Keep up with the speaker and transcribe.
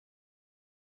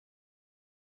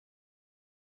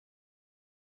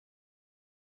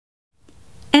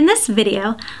In this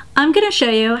video, I'm going to show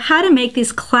you how to make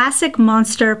these classic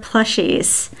monster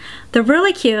plushies. They're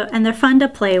really cute and they're fun to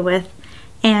play with,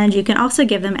 and you can also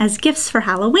give them as gifts for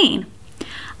Halloween.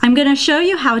 I'm going to show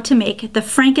you how to make the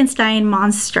Frankenstein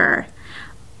monster,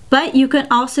 but you can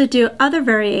also do other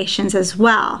variations as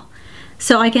well.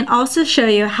 So I can also show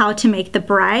you how to make the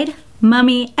bride,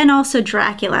 mummy, and also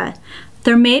Dracula.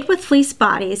 They're made with fleece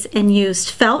bodies and used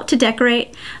felt to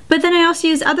decorate, but then I also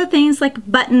use other things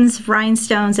like buttons,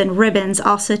 rhinestones, and ribbons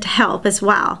also to help as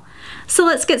well. So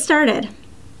let's get started.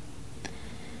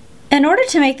 In order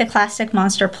to make the classic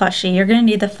monster plushie, you're going to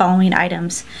need the following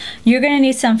items. You're going to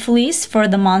need some fleece for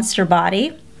the monster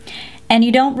body, and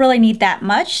you don't really need that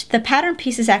much. The pattern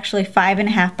piece is actually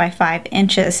 5.5 by 5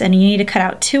 inches, and you need to cut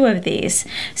out 2 of these.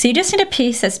 So you just need a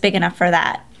piece that's big enough for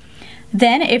that.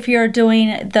 Then if you're doing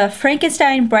the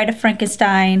Frankenstein, Bride of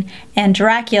Frankenstein, and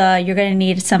Dracula, you're going to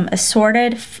need some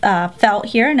assorted felt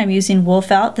here, and I'm using wool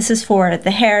felt. This is for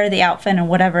the hair, the outfit, and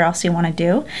whatever else you want to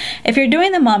do. If you're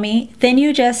doing the mummy, then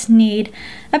you just need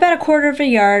about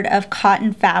 1/4 yard of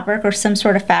cotton fabric or some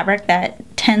sort of fabric that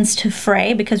tends to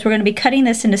fray, because we're going to be cutting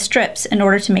this into strips in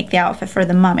order to make the outfit for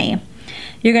the mummy.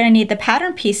 You're going to need the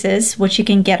pattern pieces, which you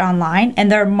can get online, and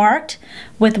they're marked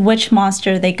with which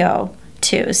monster they go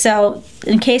to. So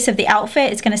in case of the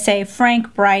outfit, it's going to say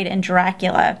Frank, Bride, and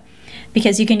Dracula,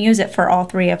 because you can use it for all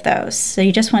 3 of those. So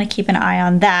you just want to keep an eye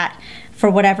on that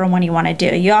for whatever one you want to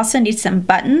do. You also need some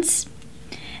buttons,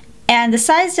 and the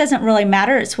size doesn't really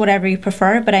matter, it's whatever you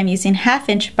prefer, but I'm using 1/2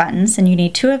 inch buttons, and you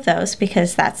need 2 of those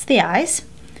because that's the eyes.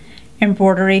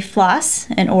 Embroidery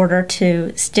floss in order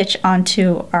to stitch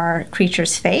onto our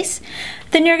creature's face.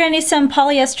 Then you're going to need some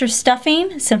polyester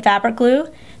stuffing, some fabric glue,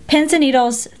 pins and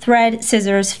needles, thread,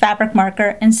 scissors, fabric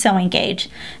marker, and sewing gauge.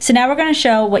 So now we're going to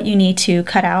show what you need to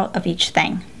cut out of each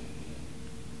thing.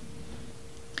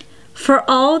 For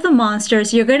all the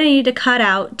monsters, you're going to need to cut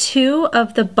out 2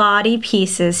 of the body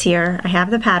pieces here. I have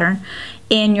the pattern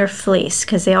in your fleece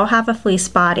because they all have a fleece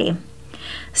body.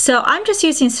 So I'm just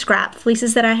using scrap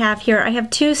fleeces that I have here. I have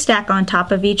 2 stacked on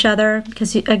top of each other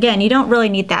because, again, you don't really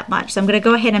need that much. So I'm going to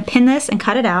go ahead and pin this and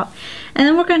cut it out. And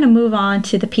then we're going to move on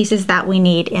to the pieces that we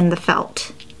need in the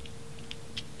felt.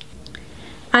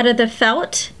 Out of the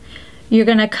felt, you're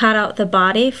going to cut out the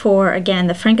body for, again,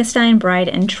 the Frankenstein, Bride,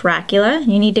 and Dracula.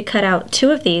 You need to cut out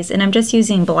 2 of these, and I'm just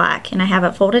using black, and I have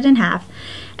it folded in half.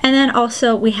 And then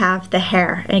also we have the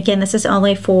hair. And again, this is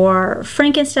only for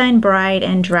Frankenstein, Bride,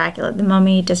 and Dracula. The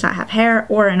mummy does not have hair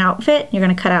or an outfit. You're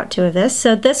going to cut out 2 of this.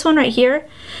 So this one right here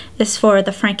is for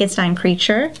the Frankenstein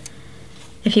creature.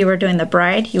 If you were doing the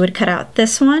bride, you would cut out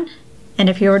this one. And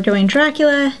if you were doing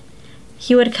Dracula,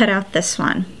 you would cut out this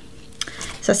one.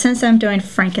 So since I'm doing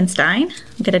Frankenstein,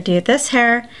 I'm going to do this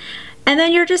hair. And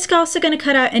then you're just also going to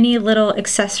cut out any little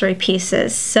accessory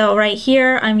pieces. So right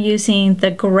here, I'm using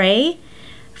the gray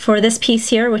for this piece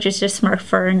here, which is just marked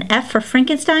for an F for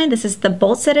Frankenstein. This is the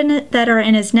bolts that are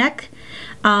in his neck.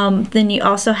 Then you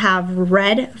also have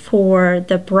red for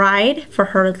the bride for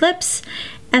her lips,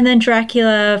 and then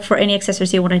Dracula for any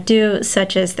accessories you want to do,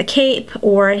 such as the cape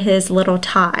or his little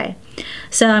tie.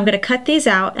 So I'm going to cut these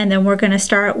out, and then we're going to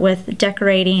start with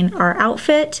decorating our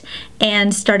outfit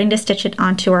and starting to stitch it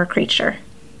onto our creature.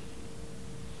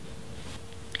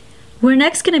 We're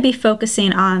next going to be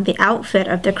focusing on the outfit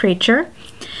of the creature.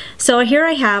 So here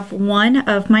I have one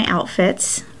of my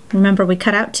outfits. Remember, we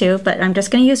cut out 2, but I'm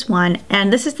just going to use 1.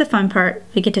 And this is the fun part.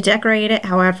 We get to decorate it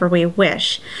however we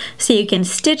wish. So you can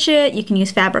stitch it, you can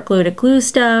use fabric glue to glue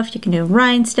stuff, you can do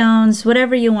rhinestones,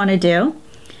 whatever you want to do.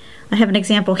 I have an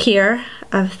example here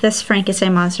of this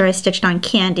Frankenstein monster I stitched on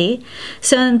candy.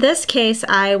 So in this case,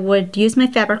 I would use my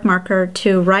fabric marker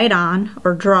to write on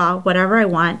or draw whatever I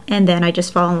want, and then I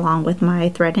just follow along with my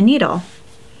thread and needle.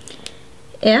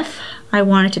 If I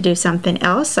wanted to do something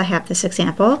else, I have this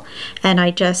example, and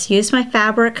I just use my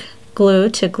fabric glue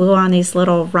to glue on these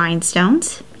little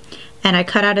rhinestones, and I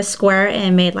cut out a square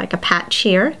and made like a patch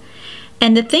here.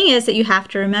 And the thing is that you have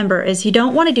to remember is you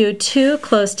don't want to do too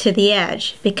close to the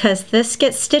edge, because this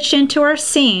gets stitched into our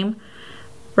seam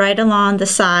right along the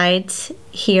sides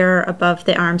here above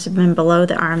the arms and below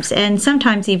the arms, and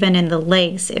sometimes even in the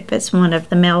legs if it's one of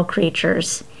the male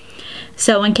creatures.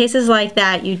 So in cases like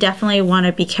that, you definitely want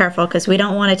to be careful, because we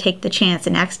don't want to take the chance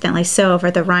and accidentally sew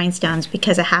over the rhinestones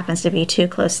because it happens to be too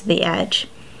close to the edge.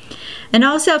 And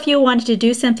also, if you wanted to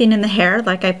do something in the hair,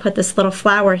 like I put this little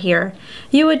flower here,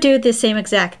 you would do the same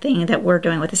exact thing that we're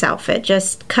doing with this outfit.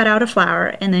 Just cut out a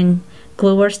flower and then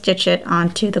glue or stitch it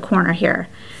onto the corner here.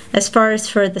 As far as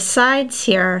for the sides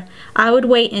here, I would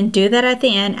wait and do that at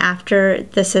the end after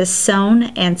this is sewn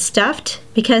and stuffed,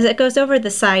 because it goes over the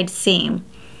side seam.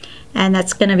 and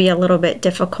that's going to be a little bit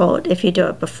difficult if you do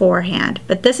it beforehand.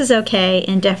 But this is okay,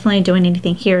 and definitely doing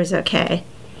anything here is okay.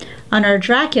 On our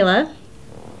Dracula,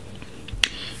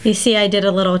 you see I did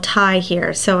a little tie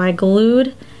here. So I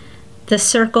glued the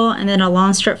circle and then a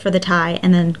long strip for the tie,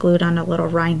 and then glued on a little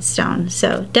rhinestone.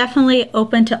 So definitely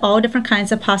open to all different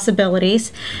kinds of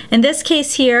possibilities. In this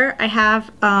case here, I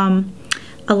have a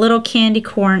little candy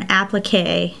corn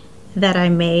applique that I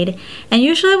made. And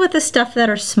usually with the stuff that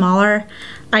are smaller,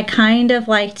 I kind of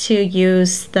like to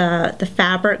use the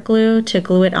fabric glue to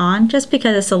glue it on, just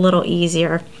because it's a little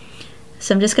easier.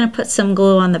 So I'm just going to put some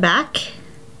glue on the back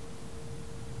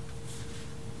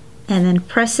and then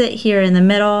press it here in the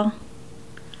middle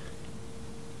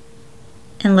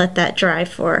and let that dry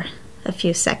for a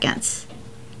few seconds.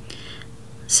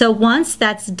 So once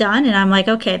that's done and I'm like,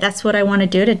 okay, that's what I want to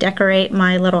do to decorate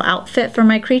my little outfit for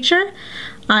my creature,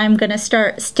 I'm going to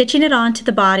start stitching it onto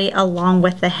the body along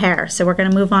with the hair. So we're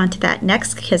going to move on to that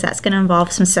next, because that's going to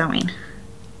involve some sewing.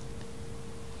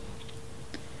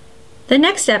 The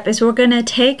next step is we're going to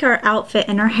take our outfit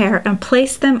and our hair and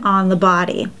place them on the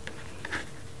body.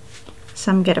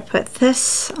 So I'm going to put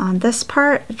this on this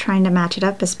part, trying to match it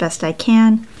up as best I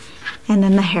can, and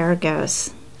then the hair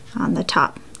goes on the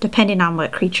top, depending on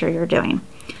what creature you're doing.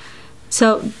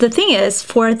 So the thing is,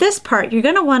 for this part, you're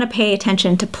going to want to pay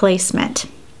attention to placement.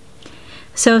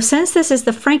 So since this is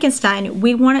the Frankenstein,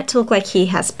 we want it to look like he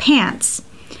has pants.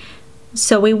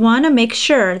 So we want to make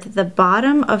sure that the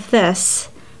bottom of this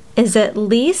is at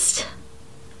least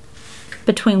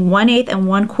between 1/8 and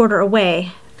 1/4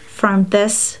 away from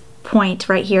this point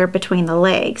right here between the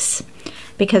legs.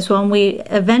 Because when we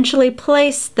eventually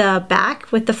place the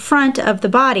back with the front of the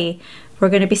body, we're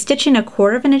going to be stitching a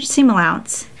 1/4 inch seam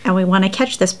allowance, and we want to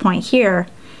catch this point here,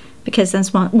 because then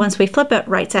once we flip it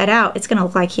right side out, it's going to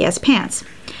look like he has pants.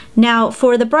 Now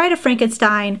for the Bride of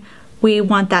Frankenstein, we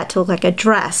want that to look like a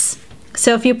dress.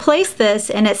 So if you place this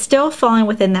and it's still falling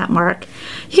within that mark,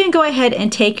 you can go ahead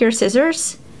and take your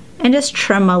scissors and just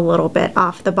trim a little bit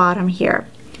off the bottom here.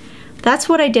 That's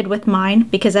what I did with mine,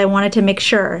 because I wanted to make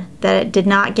sure that it did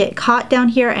not get caught down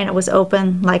here and it was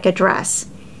open like a dress.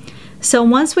 So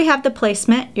once we have the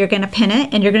placement, you're going to pin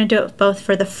it, and you're going to do it both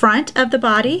for the front of the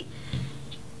body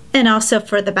and also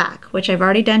for the back, which I've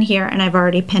already done here, and I've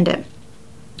already pinned it.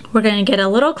 We're going to get a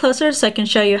little closer so I can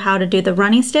show you how to do the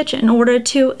running stitch in order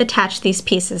to attach these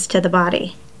pieces to the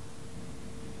body.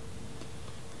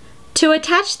 To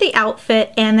attach the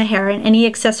outfit and the hair and any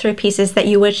accessory pieces that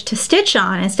you wish to stitch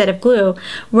on instead of glue,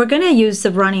 we're going to use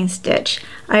the running stitch.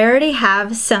 I already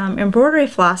have some embroidery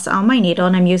floss on my needle,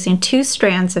 and I'm using 2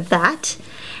 strands of that,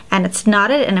 and it's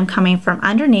knotted, and I'm coming from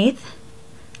underneath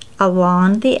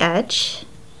along the edge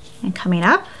and coming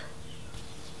up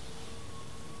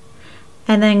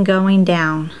and then going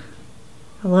down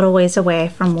a little ways away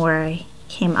from where I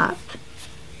came up,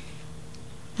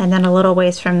 and then a little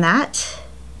ways from that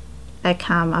I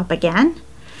come up again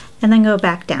and then go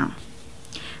back down.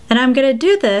 And I'm going to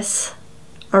do this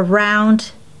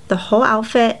around the whole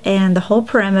outfit and the whole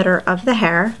perimeter of the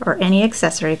hair or any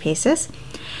accessory pieces.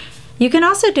 You can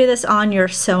also do this on your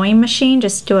sewing machine,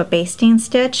 just do a basting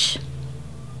stitch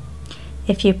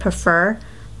if you prefer.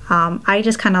 I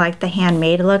just kind of like the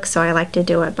handmade look, so I like to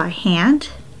do it by hand.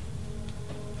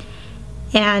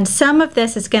 And some of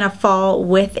this is going to fall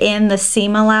within the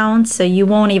seam allowance, so you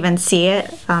won't even see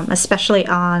it, especially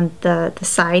on the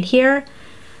side here.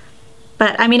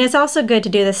 But I mean, it's also good to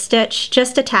do the stitch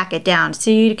just to tack it down,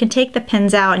 so you can take the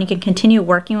pins out and you can continue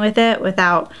working with it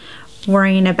without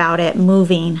worrying about it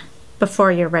moving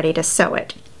before you're ready to sew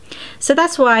it. So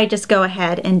that's why I just go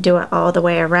ahead and do it all the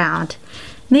way around.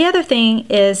 And the other thing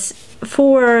is,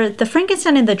 for the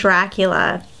Frankenstein and the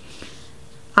Dracula,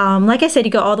 like I said,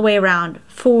 you go all the way around.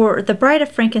 For the Bride of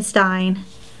Frankenstein,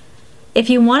 if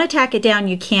you want to tack it down,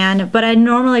 you can, but I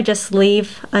normally just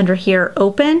leave under here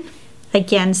open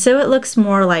again, so it looks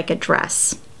more like a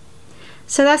dress.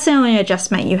 So that's the only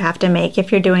adjustment you have to make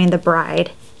if you're doing the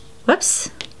bride. Whoops.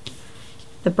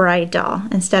 The bride doll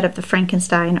instead of the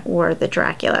Frankenstein or the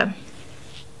Dracula.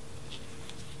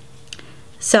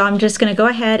 So I'm just going to go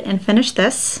ahead and finish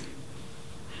this.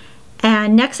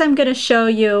 And next I'm going to show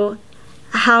you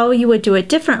how you would do it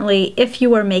differently if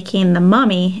you were making the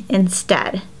mummy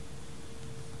instead.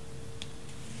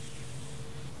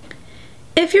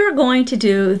 If you're going to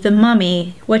do the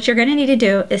mummy, what you're going to need to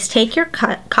do is take your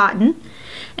cotton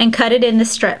and cut it into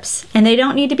strips. And they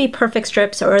don't need to be perfect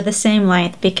strips or the same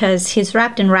length, because he's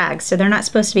wrapped in rags, so they're not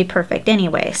supposed to be perfect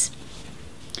anyways.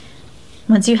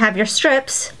 Once you have your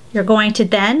strips, you're going to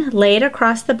then lay it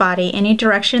across the body any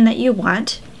direction that you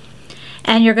want.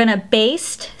 And you're going to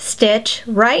baste stitch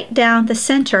right down the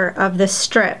center of the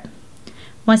strip.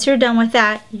 Once you're done with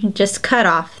that, you can just cut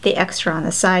off the extra on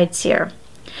the sides here.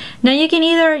 Now you can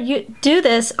either do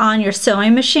this on your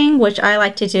sewing machine, which I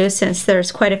like to do since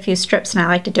there's quite a few strips and I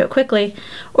like to do it quickly,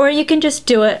 or you can just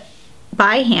do it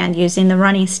by hand using the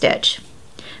running stitch.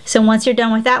 So once you're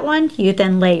done with that one, you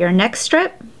then lay your next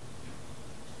strip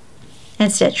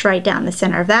and stitch right down the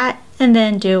center of that, and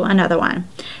then do another one.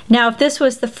 Now if this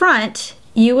was the front,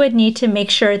 you would need to make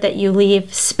sure that you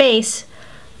leave space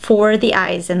for the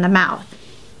eyes and the mouth.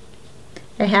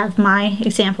 I have my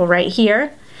example right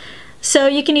here. So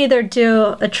you can either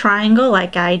do a triangle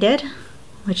like I did,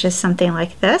 which is something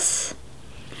like this,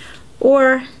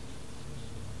 or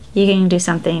you can do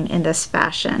something in this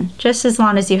fashion, just as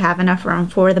long as you have enough room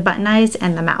for the button eyes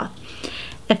and the mouth.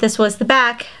 If this was the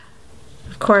back,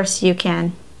 of course you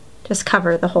can just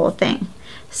cover the whole thing.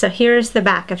 So here's the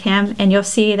back of him, and you'll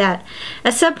see that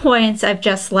at some points I've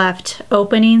just left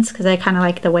openings because I kind of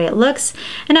like the way it looks,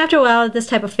 and after a while this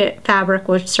type of fabric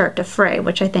would start to fray,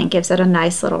 which I think gives it a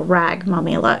nice little rag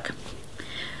mummy look.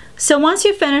 So once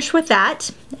you finish with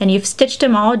that and you've stitched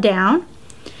them all down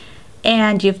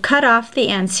and you've cut off the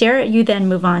ends here, you then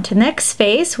move on to the next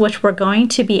phase, which we're going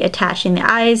to be attaching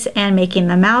the eyes and making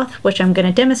the mouth, which I'm going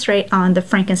to demonstrate on the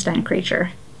Frankenstein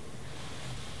creature.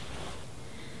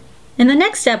 In the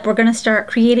next step, we're going to start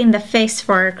creating the face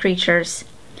for our creatures.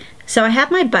 So I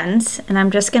have my buttons, and I'm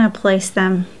just going to place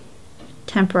them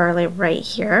temporarily right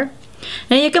here.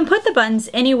 Now you can put the buttons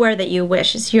anywhere that you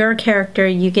wish. It's your character,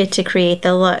 you get to create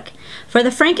the look. For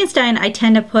the Frankenstein, I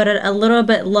tend to put it a little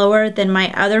bit lower than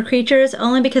my other creatures,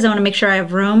 only because I want to make sure I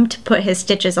have room to put his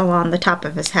stitches along the top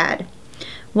of his head.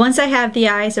 Once I have the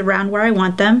eyes around where I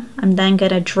want them, I'm then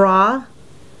going to draw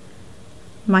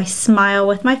my smile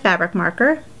with my fabric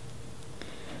marker.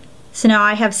 So now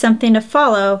I have something to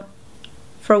follow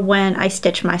for when I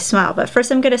stitch my smile. But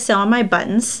first I'm going to sew on my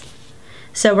buttons.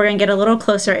 So we're going to get a little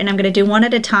closer, and I'm going to do one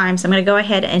at a time. So I'm going to go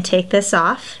ahead and take this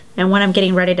off. And when I'm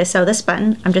getting ready to sew this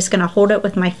button, I'm just going to hold it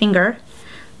with my finger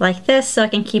like this so I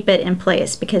can keep it in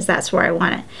place because that's where I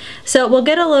want it. So we'll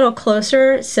get a little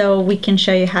closer so we can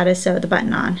show you how to sew the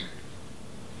button on.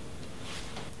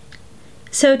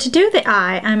 So to do the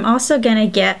eye, I'm also going to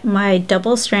get my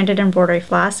double-stranded embroidery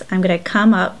floss. I'm going to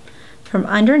come up from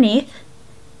underneath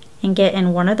and get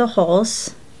in one of the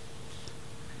holes.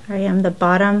 I am the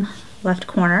bottom left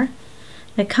corner.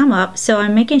 I come up, so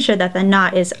I'm making sure that the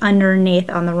knot is underneath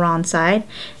on the wrong side,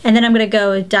 and then I'm going to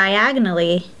go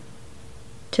diagonally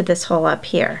to this hole up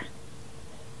here.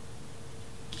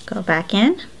 Go back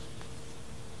in,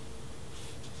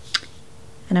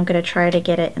 and I'm going to try to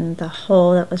get it in the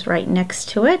hole that was right next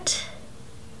to it.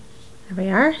 There we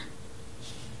are.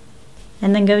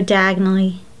 And then go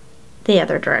diagonally the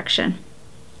other direction.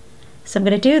 So I'm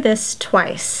going to do this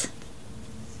twice.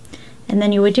 And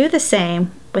then you would do the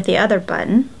same with the other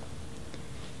button,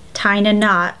 tying a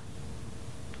knot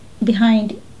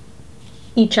behind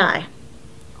each eye.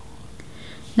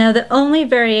 Now the only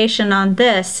variation on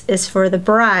this is for the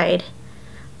bride.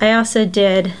 I also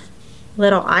did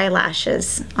little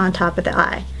eyelashes on top of the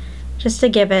eye, just to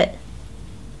give it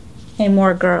a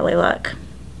more girly look,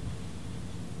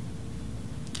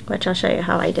 which I'll show you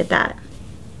how I did that.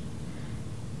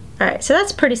 Alright, so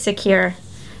that's pretty secure.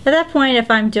 At that point, if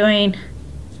I'm doing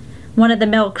one of the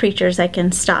male creatures, I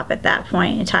can stop at that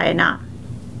point and tie a knot.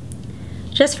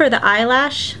 Just for the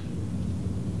eyelash,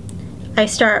 I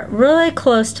start really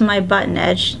close to my button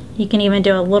edge. You can even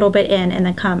do a little bit in and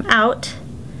then come out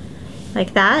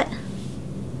like that.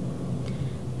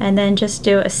 And then just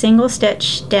do a single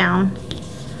stitch down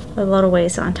a little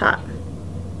ways on top.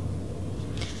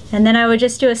 And then I would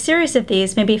just do a series of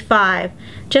these, maybe 5,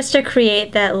 just to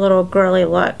create that little girly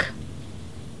look.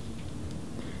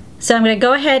 So I'm going to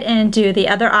go ahead and do the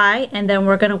other eye, and then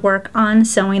we're going to work on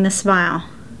sewing the smile.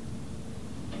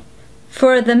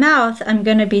 For the mouth, I'm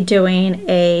going to be doing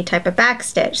a type of back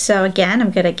stitch. So again, I'm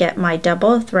going to get my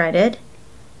double threaded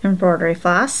embroidery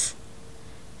floss,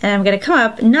 and I'm going to come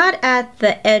up, not at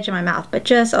the edge of my mouth, but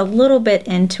just a little bit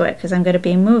into it, because I'm going to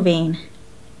be moving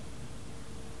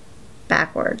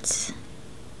backwards.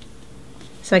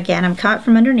 So again, I'm coming up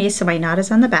from underneath, so my knot is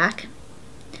on the back.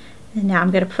 And now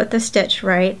I'm going to put the stitch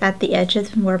right at the edge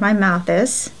of where my mouth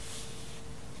is.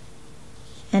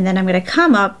 And then I'm going to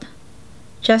come up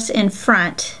just in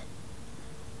front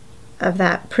of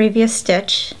that previous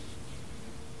stitch.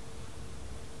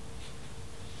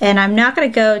 And I'm not going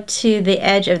to go to the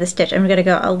edge of the stitch. I'm going to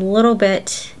go a little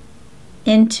bit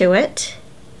into it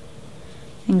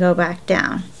and go back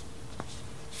down.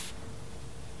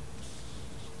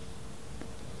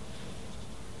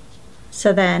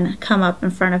 So then come up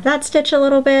in front of that stitch a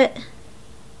little bit.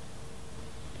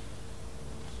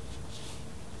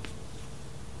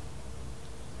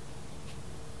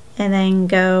 and then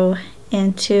go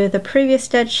into the previous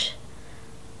stitch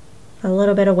a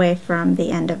little bit away from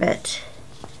the end of it.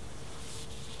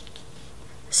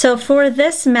 So for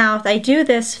this mouth, I do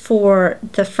this for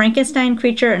the Frankenstein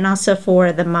creature and also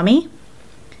for the mummy.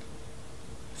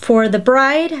 For the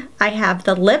bride, I have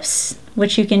the lips,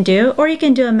 which you can do, or you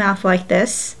can do a mouth like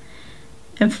this.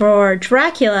 And for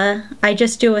Dracula, I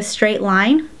just do a straight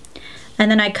line,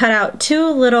 and then I cut out 2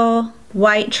 little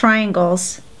white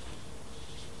triangles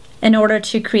in order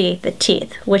to create the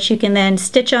teeth, which you can then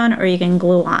stitch on or you can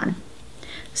glue on.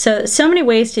 So many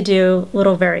ways to do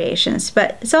little variations,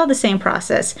 but it's all the same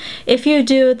process. If you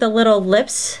do the little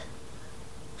lips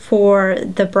for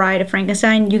the Bride of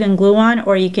Frankenstein, you can glue on,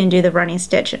 or you can do the running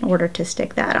stitch in order to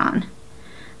stick that on.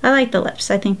 I like the lips.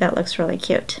 I think that looks really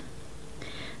cute.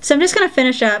 So I'm just going to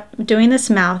finish up doing this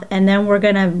mouth, and then we're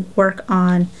going to work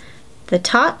on the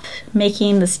top,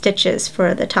 making the stitches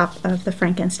for the top of the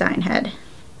Frankenstein head.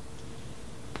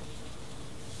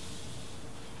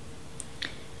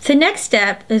 The next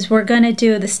step is we're going to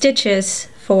do the stitches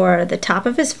for the top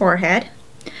of his forehead.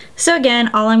 So again,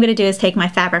 all I'm going to do is take my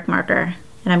fabric marker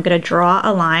and I'm going to draw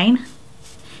a line.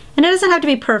 And it doesn't have to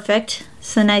be perfect.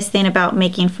 So the nice thing about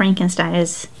making Frankenstein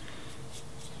is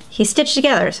he's stitched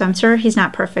together, so I'm sure he's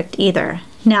not perfect either.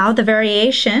 Now the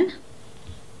variation,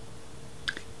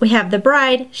 we have the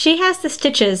bride. She has the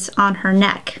stitches on her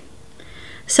neck.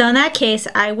 So in that case,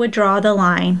 I would draw the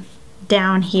line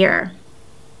down here.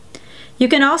 You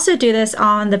can also do this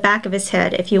on the back of his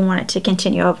head if you want it to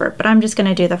continue over, but I'm just going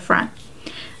to do the front.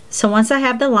 So once I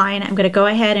have the line, I'm going to go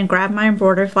ahead and grab my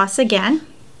embroidery floss again,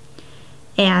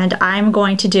 and I'm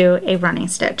going to do a running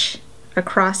stitch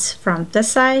across from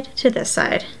this side to this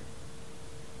side.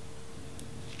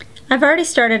 I've already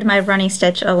started my running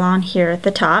stitch along here at the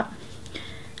top.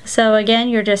 So again,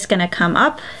 you're just going to come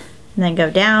up and then go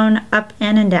down, up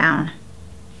and down.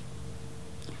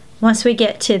 Once we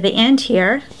get to the end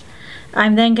here,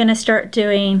 I'm then going to start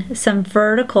doing some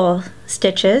vertical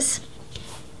stitches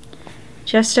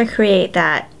just to create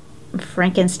that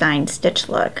Frankenstein stitch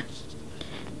look.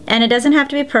 And it doesn't have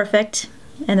to be perfect,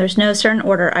 and there's no certain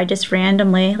order. I just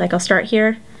randomly, like I'll start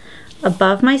here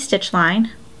above my stitch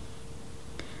line,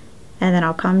 and then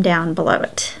I'll come down below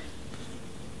it.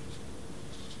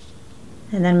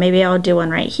 And then maybe I'll do one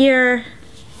right here,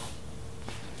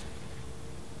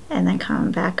 and then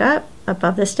come back up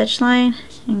above the stitch line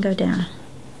and go down.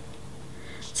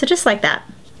 So just like that.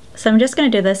 So I'm just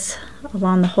going to do this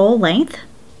along the whole length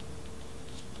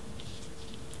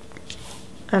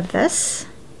of this.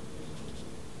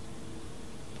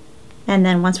 And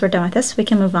then once we're done with this, we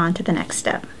can move on to the next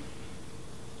step.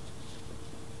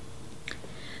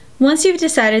 Once you've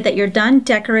decided that you're done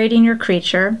decorating your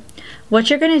creature, what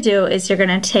you're going to do is you're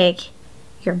going to take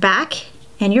your back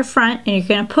and your front, and you're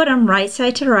going to put them right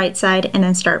side to right side and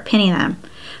then start pinning them.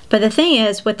 But the thing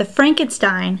is, with the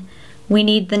Frankenstein, we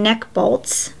need the neck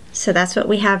bolts, so that's what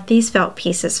we have these felt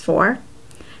pieces for.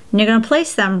 And you're going to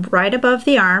place them right above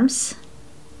the arms.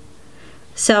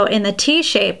 So in the T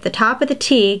shape, the top of the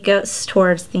T goes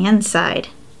towards the inside.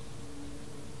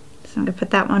 So I'm going to put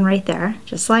that one right there,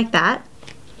 just like that.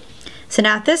 So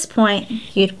now at this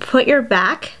point, you'd put your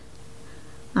back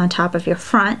on top of your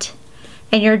front,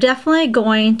 and you're definitely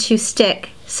going to stick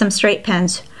some straight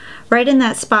pins right in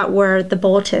that spot where the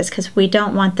bolt is, because we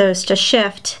don't want those to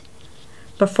shift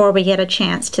before we get a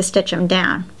chance to stitch them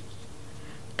down.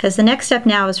 Because the next step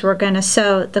now is we're going to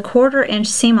sew the 1/4 inch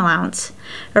seam allowance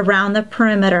around the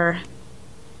perimeter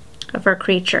of our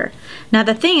creature. Now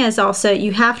the thing is also,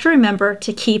 you have to remember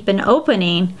to keep an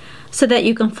opening so that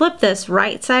you can flip this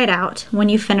right side out when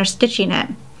you finish stitching it.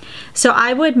 So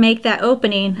I would make that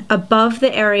opening above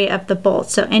the area of the bolt,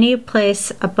 so any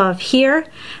place above here,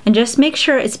 and just make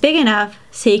sure it's big enough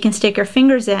so you can stick your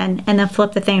fingers in and then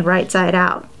flip the thing right side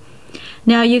out.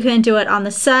 Now you can do it on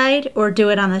the side or do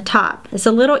it on the top. It's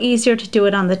a little easier to do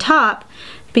it on the top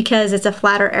because it's a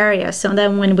flatter area, so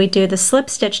then when we do the slip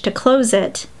stitch to close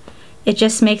it, it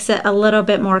just makes it a little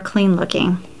bit more clean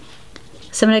looking.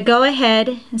 So I'm going to go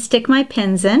ahead and stick my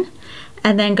pins in,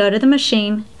 and then go to the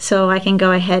machine so I can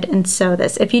go ahead and sew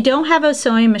this. If you don't have a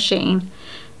sewing machine,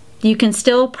 you can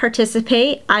still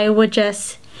participate. I would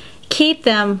just keep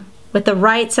them with the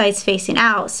right sides facing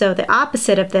out, so the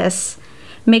opposite of this.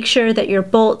 Make sure that your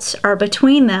bolts are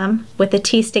between them with the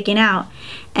T sticking out,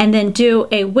 and then do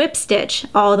a whip stitch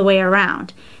all the way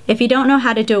around. If you don't know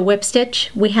how to do a whip stitch,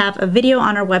 we have a video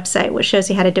on our website which shows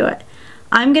you how to do it.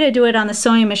 I'm going to do it on the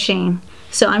sewing machine.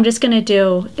 So I'm just going to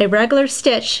do a regular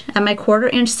stitch at my 1/4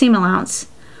 inch seam allowance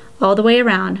all the way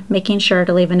around, making sure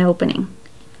to leave an opening.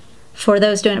 For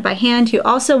those doing it by hand, you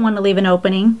also want to leave an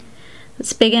opening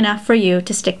It's big enough for you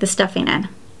to stick the stuffing in.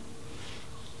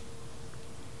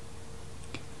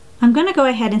 I'm going to go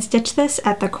ahead and stitch this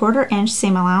at the 1/4 inch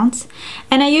seam allowance,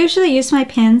 and I usually use my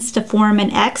pins to form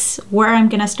an X where I'm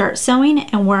going to start sewing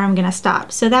and where I'm going to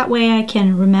stop, so that way I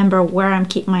can remember where I'm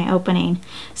keeping my opening.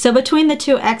 So between the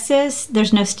 2 X's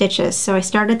there's no stitches, so I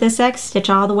start at this X,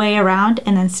 stitch all the way around,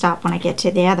 and then stop when I get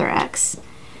to the other X.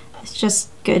 It's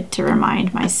just good to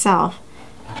remind myself.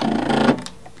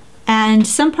 And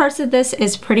some parts of this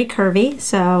is pretty curvy,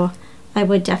 so I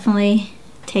would definitely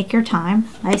take your time.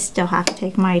 I still have to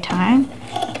take my time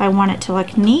if I want it to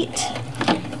look neat.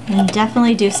 And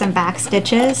definitely do some back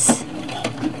stitches.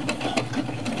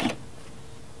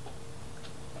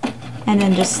 And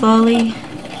then just slowly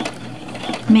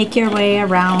make your way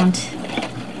around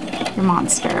your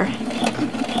monster.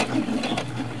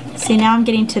 See, now I'm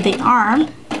getting to the arm.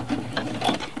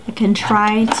 I can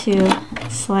try to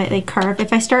slightly curve.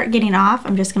 If I start getting off,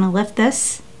 I'm just going to lift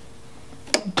this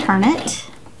and turn it.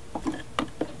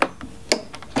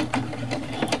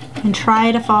 And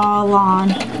try to fall along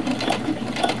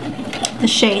the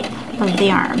shape of the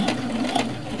arm.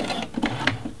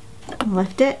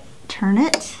 Lift it, turn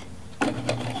it,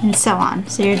 and so on.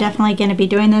 So you're definitely going to be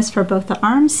doing this for both the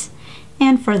arms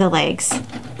and for the legs.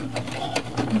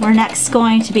 We're next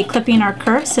going to be clipping our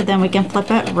curve, so then we can flip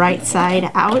it right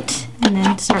side out and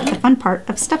then start the fun part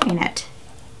of stuffing it.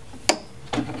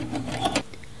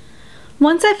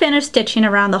 Once I finish stitching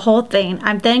around the whole thing,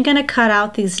 I'm then going to cut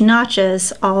out these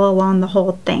notches all along the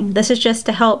whole thing. This is just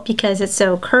to help because it's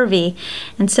so curvy,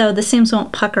 and so the seams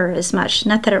won't pucker as much.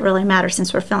 Not that it really matters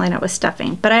since we're filling it with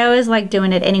stuffing, but I always like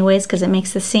doing it anyways because it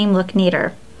makes the seam look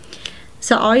neater.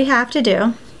 So all you have to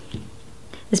do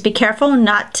is be careful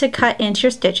not to cut into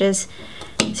your stitches.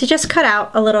 So just cut out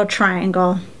a little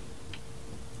triangle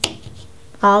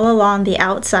all along the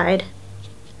outside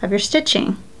of your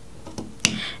stitching.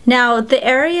 Now the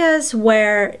areas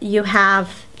where you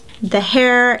have the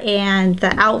hair and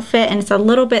the outfit and it's a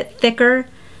little bit thicker,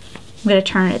 I'm going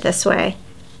to turn it this way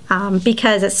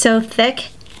because it's so thick,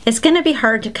 it's going to be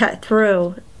hard to cut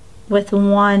through with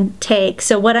one take.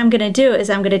 So what I'm going to do is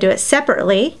I'm going to do it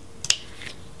separately.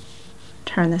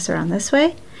 Turn this around this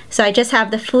way. So I just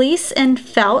have the fleece and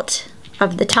felt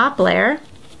of the top layer,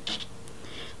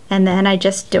 and then I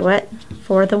just do it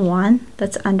for the one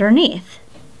that's underneath.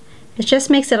 It just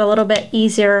makes it a little bit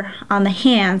easier on the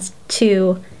hands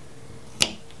to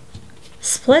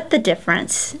split the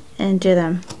difference and do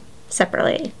them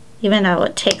separately, even though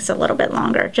it takes a little bit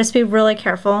longer. Just be really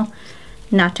careful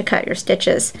not to cut your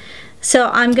stitches. So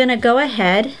I'm going to go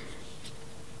ahead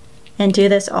and do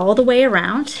this all the way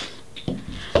around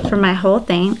for my whole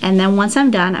thing, and then once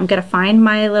I'm done, I'm going to find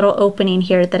my little opening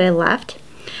here that I left,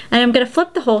 and I'm going to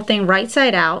flip the whole thing right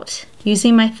side out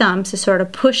using my thumbs to sort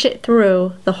of push it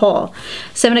through the hole.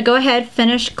 So I'm going to go ahead,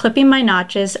 finish clipping my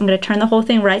notches. I'm going to turn the whole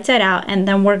thing right side out, and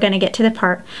then we're going to get to the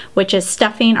part which is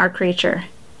stuffing our creature.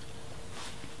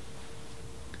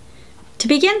 To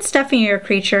begin stuffing your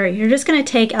creature, you're just going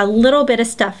to take a little bit of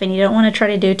stuffing. You don't want to try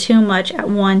to do too much at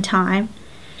one time.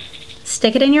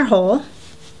 Stick it in your hole,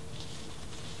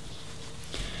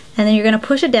 and then you're going to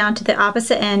push it down to the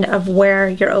opposite end of where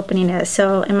your opening is.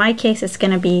 So in my case, it's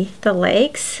going to be the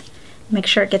legs. Make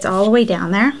sure it gets all the way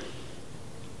down there.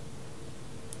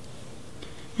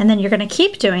 And then you're going to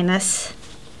keep doing this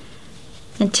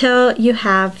until you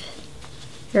have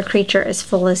your creature as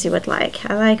full as you would like.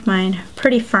 I like mine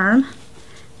pretty firm,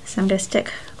 so I'm going to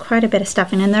stick quite a bit of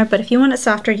stuffing in there, but if you want it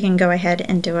softer, you can go ahead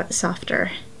and do it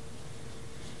softer.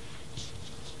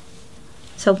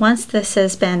 So once this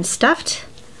has been stuffed,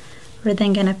 we're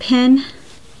then going to pin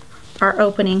our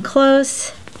opening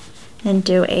close and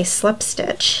do a slip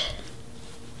stitch.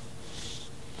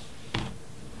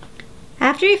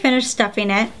 After you finish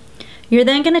stuffing it, you're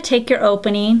then going to take your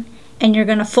opening and you're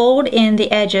going to fold in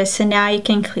the edges, so now you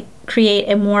can create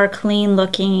a more clean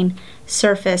looking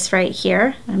surface right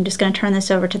here. I'm just going to turn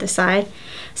this over to the side.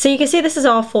 So you can see this is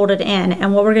all folded in,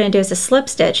 and what we're going to do is a slip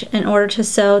stitch in order to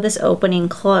sew this opening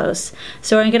close.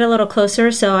 So we're going to get a little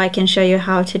closer so I can show you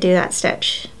how to do that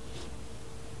stitch.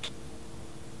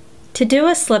 To do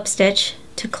a slip stitch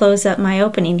to close up my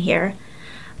opening here,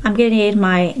 I'm going to need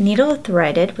my needle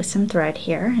threaded with some thread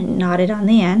here and knotted on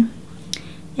the end.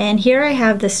 And here I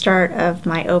have the start of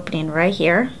my opening right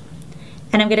here.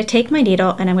 And I'm going to take my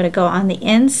needle and I'm going to go on the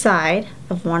inside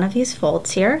of one of these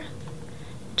folds here.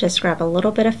 Just grab a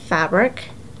little bit of fabric.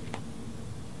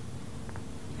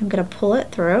 I'm going to pull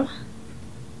it through.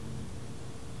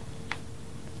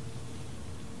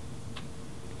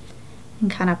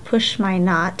 And kind of push my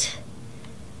knot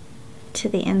to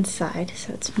the inside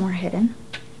so it's more hidden.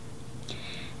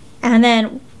 And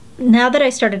then Now that I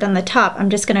started on the top, I'm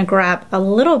just going to grab a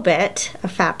little bit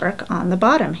of fabric on the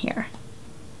bottom here.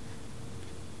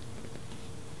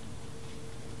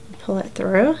 Pull it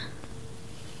through,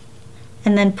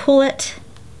 and then pull it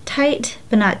tight,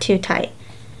 but not too tight.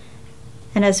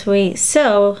 And as we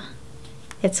sew,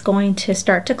 it's going to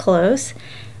start to close.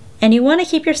 And you want to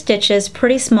keep your stitches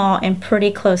pretty small and pretty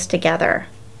close together.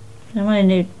 You don't want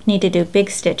to need to do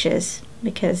big stitches,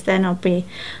 because then it'll be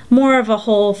more of a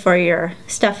hole for your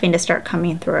stuffing to start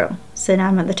coming through. So now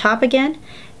I'm at the top again.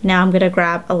 Now I'm going to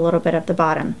grab a little bit of the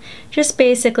bottom, just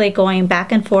basically going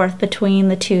back and forth between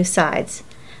the two sides.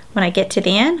 When I get to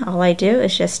the end, all I do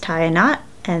is just tie a knot,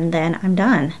 and then I'm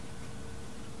done.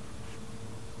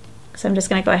 So I'm just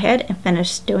going to go ahead and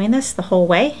finish doing this the whole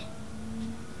way.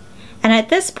 And at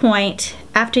this point,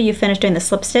 after you finish doing the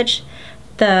slip stitch,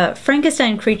 the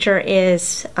Frankenstein creature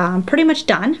is pretty much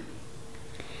done.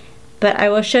 But I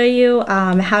will show you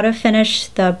how to finish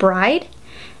the bride,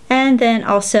 and then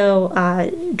also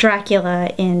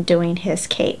Dracula in doing his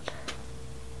cape.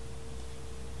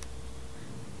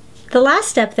 The last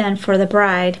step then for the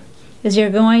bride is you're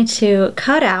going to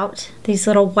cut out these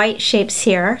little white shapes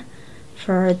here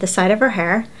for the side of her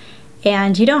hair.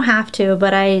 And you don't have to,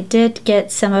 but I did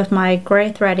get some of my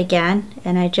gray thread again,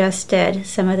 and I just did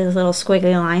some of those little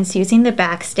squiggly lines using the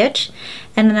back stitch,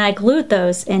 and then I glued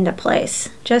those into place,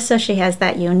 just so she has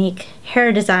that unique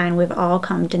hair design we've all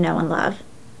come to know and love.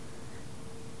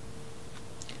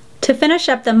 To finish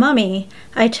up the mummy,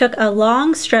 I took a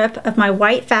long strip of my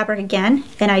white fabric again,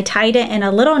 and I tied it in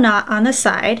a little knot on the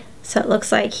side, so it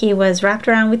looks like he was wrapped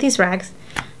around with these rags,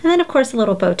 and then of course a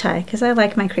little bow tie, because I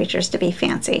like my creatures to be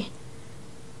fancy.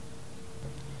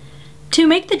 To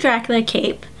make the Dracula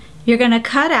cape, you're going to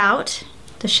cut out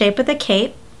the shape of the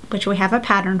cape, which we have a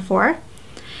pattern for,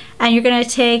 and you're going to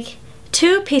take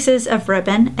 2 pieces of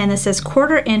ribbon, and this is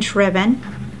 1/4 inch ribbon.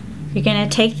 You're going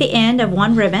to take the end of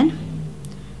one ribbon,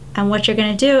 and what you're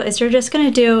going to do is you're just going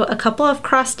to do a couple of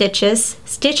cross stitches,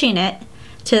 stitching it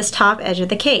to this top edge of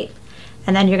the cape.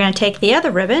 And then you're going to take the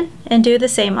other ribbon and do the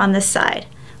same on this side.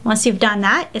 Once you've done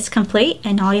that, it's complete,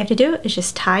 and all you have to do is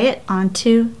just tie it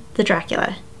onto the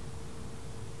Dracula.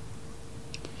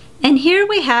 And here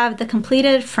we have the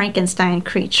completed Frankenstein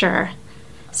creature.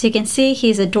 So you can see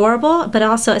he's adorable, but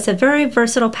also it's a very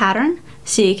versatile pattern,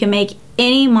 so you can make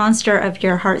any monster of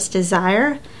your heart's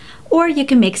desire, or you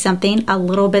can make something a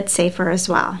little bit safer as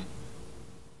well.